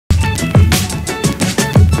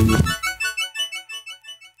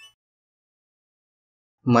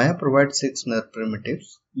Maya provides 6 NURB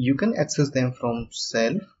primitives. You can access them from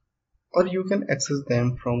self or you can access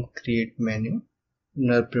them from create menu.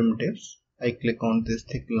 NURB primitives. I click on this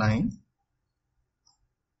thick line.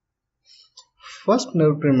 First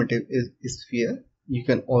NURB primitive is sphere. You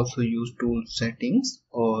can also use tool settings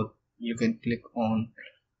or you can click on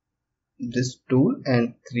this tool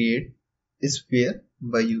and create a sphere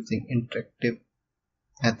by using interactive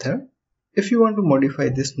method. If you want to modify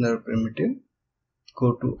this NURB primitive,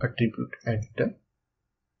 go to attribute editor,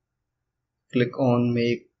 click on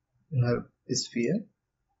make NURB sphere.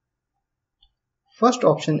 First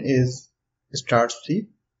option is start sweep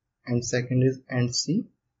and second is end sweep.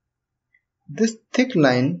 This thick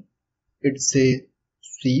line, it says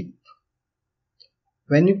sweep.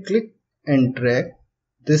 When you click and drag,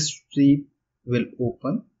 this sweep will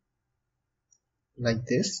open like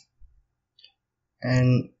this,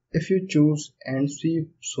 and if you choose end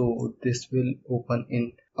sweep, so this will open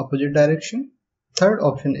in opposite direction. Third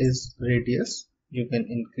option is radius. You can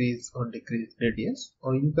increase or decrease radius,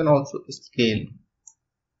 or you can also scale.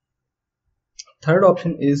 Third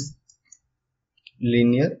option is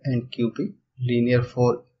linear and cubic. Linear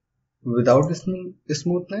for without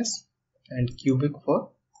smoothness and cubic for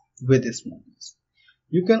with smoothness.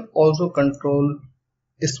 You can also control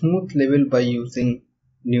a smooth level by using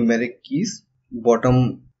numeric keys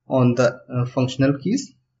bottom on the functional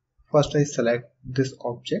keys. First I select this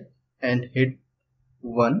object and hit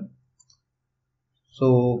 1.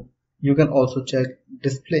 So you can also check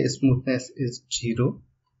display smoothness is 0,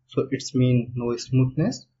 so it's mean no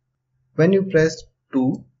smoothness. When you press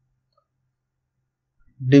 2,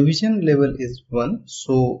 division level is 1,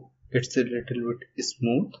 so it's a little bit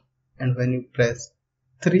smooth, and when you press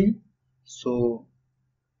 3, so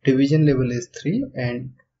division level is 3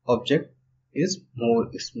 and object is more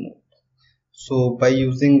smooth. So by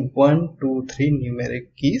using 1, 2, 3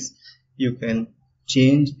 numeric keys, you can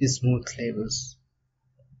change smooth levels.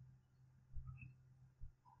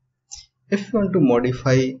 If you want to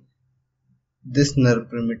modify this NURB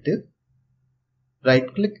primitive,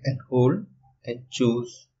 right click and hold and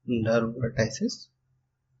choose NURB vertices.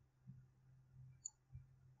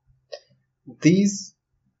 These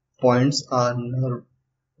points are NURB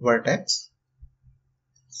vertex.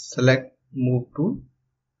 Select move tool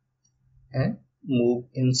and move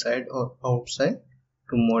inside or outside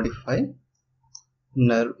to modify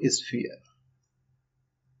NURB sphere.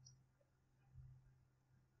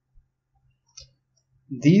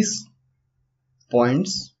 These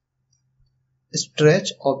points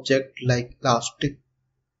stretch object like elastic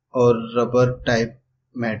or rubber type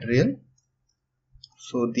material,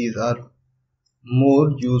 so these are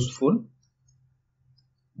more useful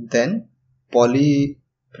than poly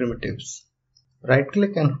primitives. Right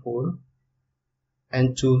click and hold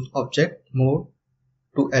and choose object mode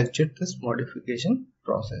to exit this modification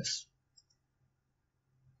process.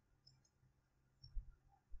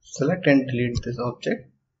 Select and delete this object.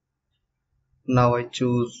 Now I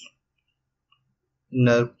choose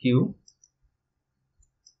NURB cube,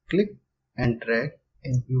 click and drag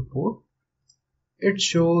in viewport. It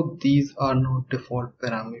shows these are not default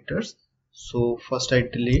parameters, so first I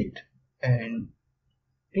delete and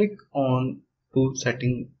click on tool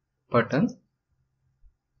setting button,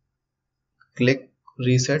 click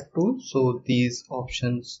reset tool, so these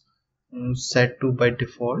options set to by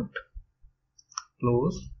default.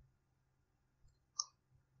 Close,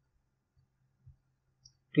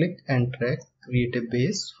 click and drag, create a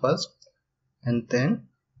base first and then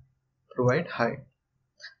provide height.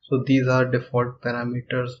 So these are default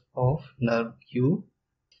parameters of NURB cube.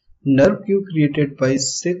 NURB cube created by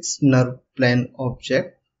 6 NURB plane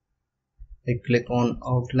object. I click on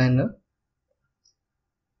outliner.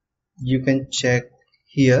 You can check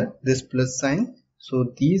here this plus sign.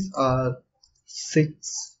 So these are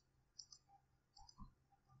 6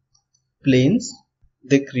 planes.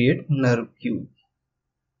 They create NURB cube.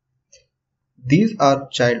 These are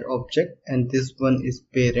child object and this one is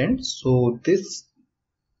parent. So this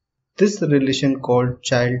relation called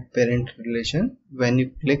child parent relation. When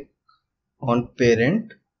you click on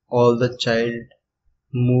parent, all the child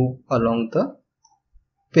move along the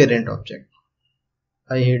parent object.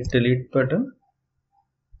 I hit delete button.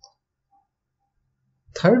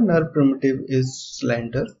 Third NURB primitive is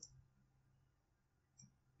slender.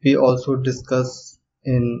 We also discussed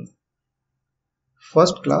in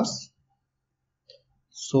first class.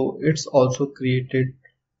 So it's also created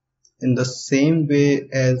in the same way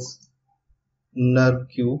as NURB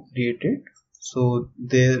cube created. So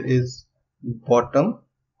there is bottom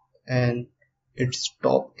and its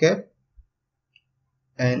top cap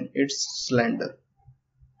and it's slender.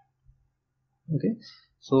 Okay,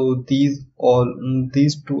 So these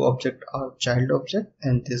two objects are child object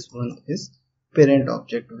and this one is parent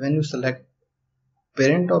object. When you select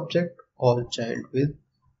parent object, all child with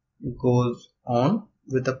goes on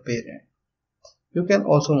with the parent. You can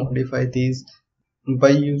also modify these by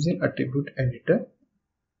using attribute editor.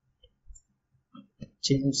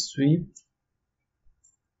 Change sweep,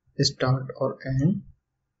 start or end,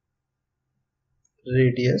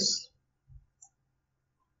 radius,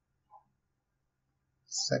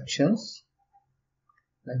 sections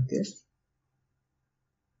like this,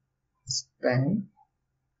 span.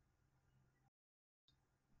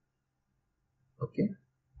 Okay,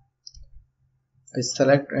 I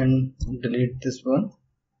select and delete this one.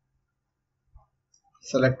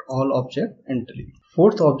 Select all object and delete.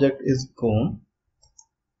 Fourth object is cone.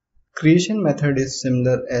 Creation method is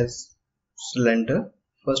similar as cylinder.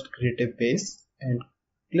 First create a base and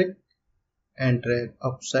click and drag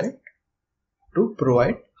upside to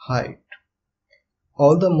provide height.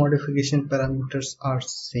 All the modification parameters are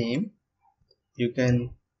same. You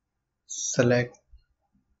can select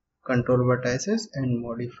control vertices and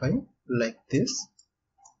modify like this.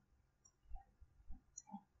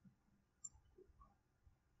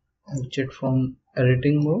 Exit from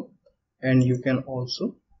editing mode, and you can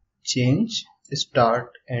also change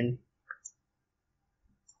start and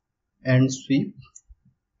end sweep,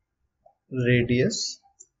 radius,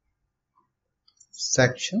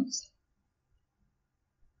 sections,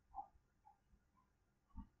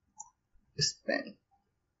 span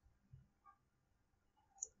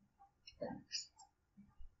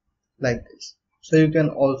like this. So you can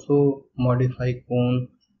also modify cone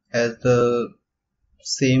as the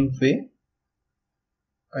same way.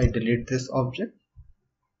 I delete this object.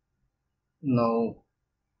 Now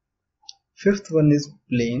fifth one is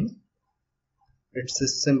plane. It's a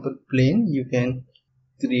simple plane. You can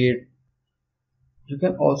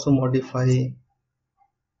also modify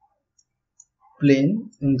plane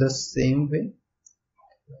in the same way.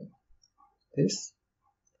 This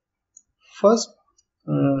first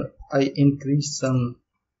I increase some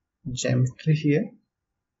geometry here.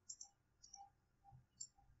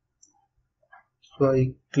 So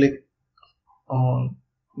I click on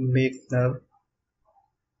make NURBS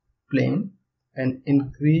plane and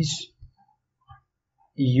increase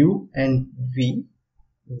U and V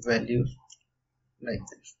values like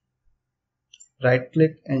this. Right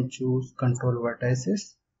click and choose control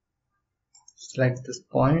vertices. Select this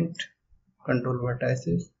point, control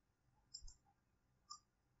vertices,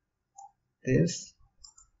 this.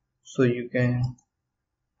 So you can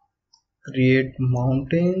create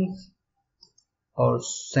mountains or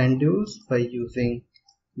sand dunes by using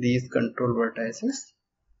these control vertices.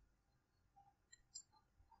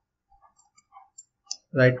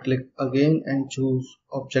 Right click again and choose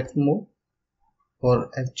object mode for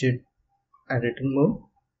exit editing mode.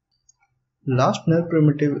 Last NURBS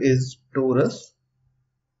primitive is torus.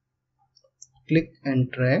 Click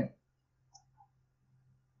and drag.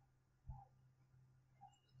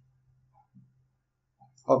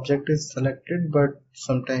 Object is selected, but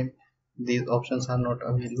sometimes these options are not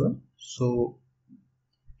available. So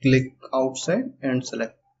click outside and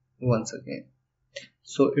select once again.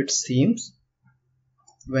 So it seems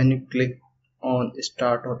when you click on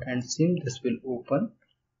start or end seam, this will open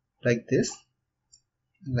like this,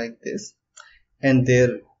 and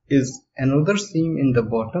there is another seam in the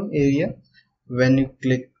bottom area. When you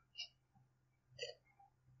click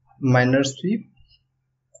minor sweep,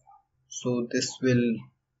 so this will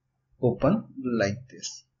open like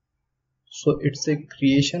this. So it's a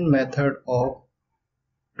creation method of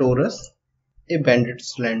torus, a banded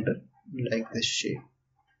cylinder like this shape.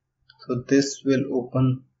 So this will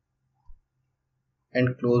open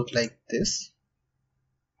and close like this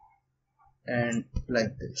and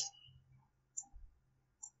like this.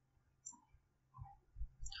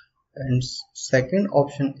 And second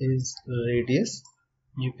option is radius.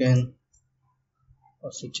 You can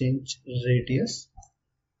also change radius,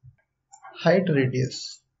 hide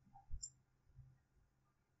radius.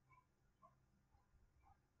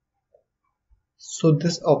 So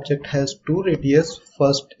this object has two radius.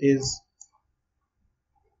 First is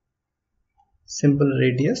simple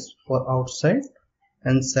radius for outside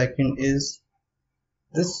and second is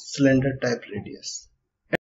this cylinder type radius.